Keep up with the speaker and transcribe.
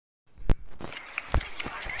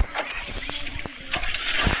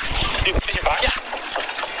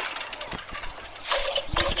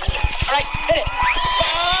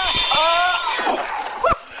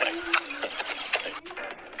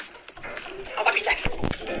Oh, what reset?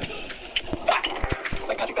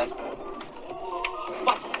 Like magic then.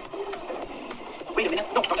 What? Wait a minute.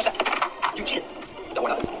 No, don't touch that. You kid. Don't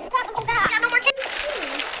worry about it. Yeah, no more kids.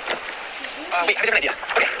 Wait, I have a different idea.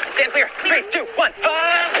 Okay, stand clear. 3, 2, 1.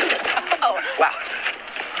 Oh. Wow.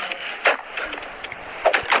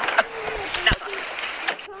 That was awesome.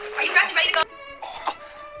 Are you dressed and ready to go?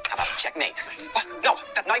 How about checkmate? What? No,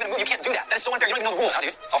 that's not even a move. You can't do that. That is so unfair. You don't even know the rules,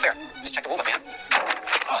 dude. It's all fair. Just check the rule book, man.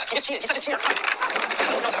 He just cheated. He's such a cheater. I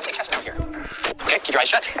don't know how to play chess around here. Okay, keep your eyes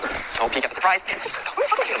shut. Don't peek at the surprise. Just wait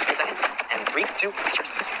a second. And 3, 2,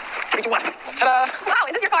 cheers. 3, 2, 1. Ta-da! Wow,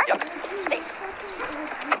 is this your car? Yep. Thanks.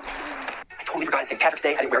 I totally forgot it's St. Patrick's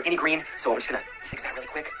Day. I didn't wear any green, so I'm just gonna fix that really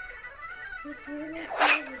quick.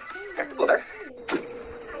 Here, it's a little better.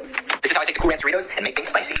 This is how I take the Cool Ranch Doritos and make things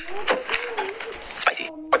spicy. Spicy.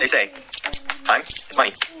 What they say. Time is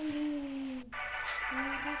money.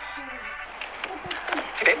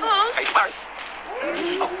 Hey, babe. Aw. Nice flowers.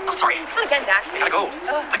 Oh, sorry. Not again, Zach. I gotta go.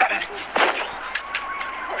 I'm Batman.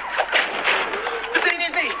 The city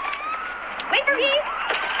needs me. Wait for me.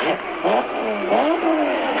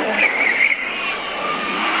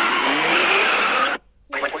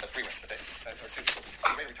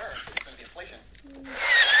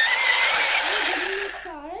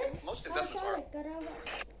 Most investments are.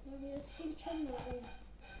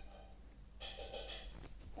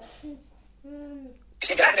 Is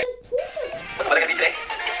he got it? What's the weather gonna be today?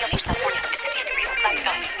 Beach, California, it's 58 degrees with cloudy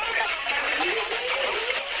skies.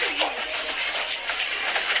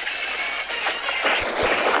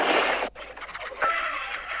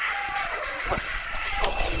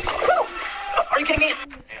 Are you kidding me?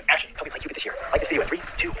 Action. Help me play Cupid this year. Like this video in 3,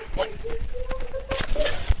 2, 1.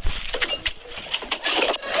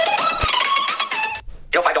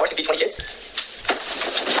 You know, $5 can feed 20 kids?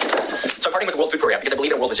 So I'm partnering with the World Food Program because I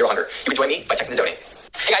believe in a world with zero hunger. You can join me by texting the donate.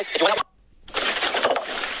 Hey guys, if you want to help.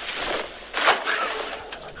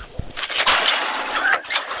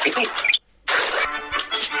 Wait.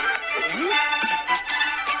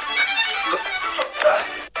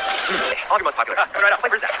 I'll be most popular. Coming right up.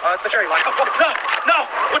 Wait, where's that? It's the cherry line. No!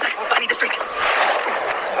 What the? I need this drink.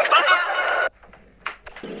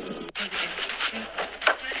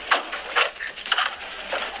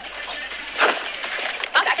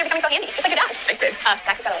 Wow, Zach, you're becoming so handy. Just like your dad. Thanks, babe.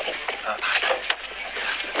 Zach, you got a little case.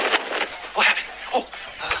 What happened?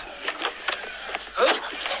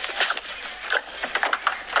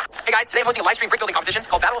 Hey guys, today I'm hosting a live stream brick building competition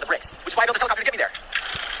called Battle of the Bricks, which is why I built this helicopter to get me there.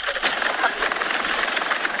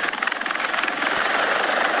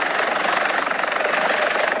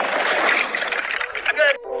 I'm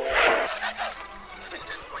good.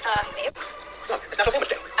 Babe. Look, it's National Sandwich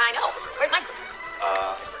Day. I know. Where's mine?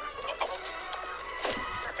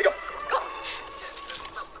 Here we go. Go.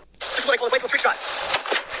 This is what I call a bicycle trick shot.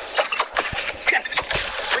 Again.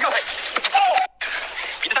 Here we go. Oh!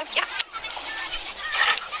 Pizza time? Yeah.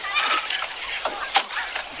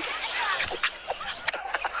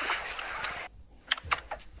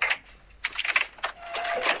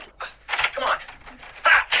 Come on.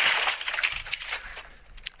 Ha!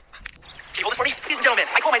 Can you hold this for me? Ladies and gentlemen,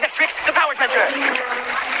 I call my next trick the Power Adventure.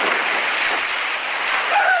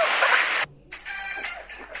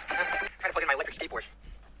 Trying to plug in my electric skateboard.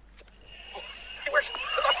 Oh, it works. You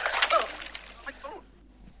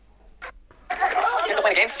guys still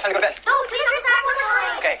playing a game? It's time to go to bed. No, please, Zach, one more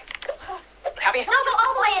time. Okay. Happy? No, go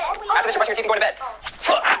all the way in. After this, you're brushing your teeth and going to bed.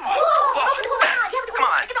 Come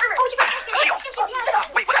on.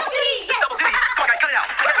 Wait, what? Double duty. Yes. Double duty. Come on, guys, cut it out.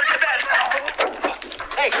 We're going to bed.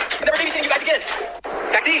 Hey, I'm never babysitting you guys again.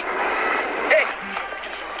 Taxi? Hey.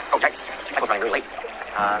 Oh, yikes. I was running really late.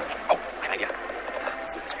 I have an idea.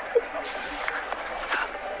 Let's see this one.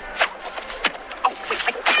 Oh, wait,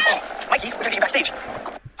 Mikey, we're going to get you backstage.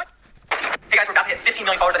 What? Hey guys, we're about to hit 15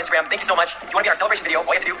 million followers on Instagram. Thank you so much. If you want to be in our celebration video,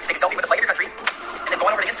 all you have to do is take a selfie with the flag of your country, and then go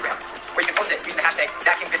on over to Instagram, where you can post it using the hashtag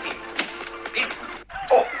ZachKing15. Peace.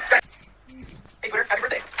 Oh, guys. Hey, Twitter, happy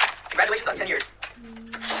birthday. Congratulations on 10 years.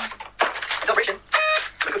 Celebration.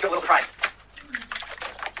 I'm going to cook you a little surprise.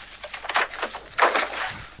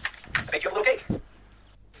 I baked you up a little cake.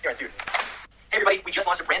 Here, dude. Hey, everybody, we just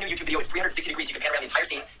launched a brand new YouTube video. It's 360 degrees. You can pan around the entire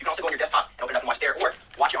scene. You can also go on your desktop and open it up and watch there, or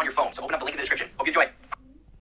watch it on your phone. So open up the link in the description. Hope you enjoy.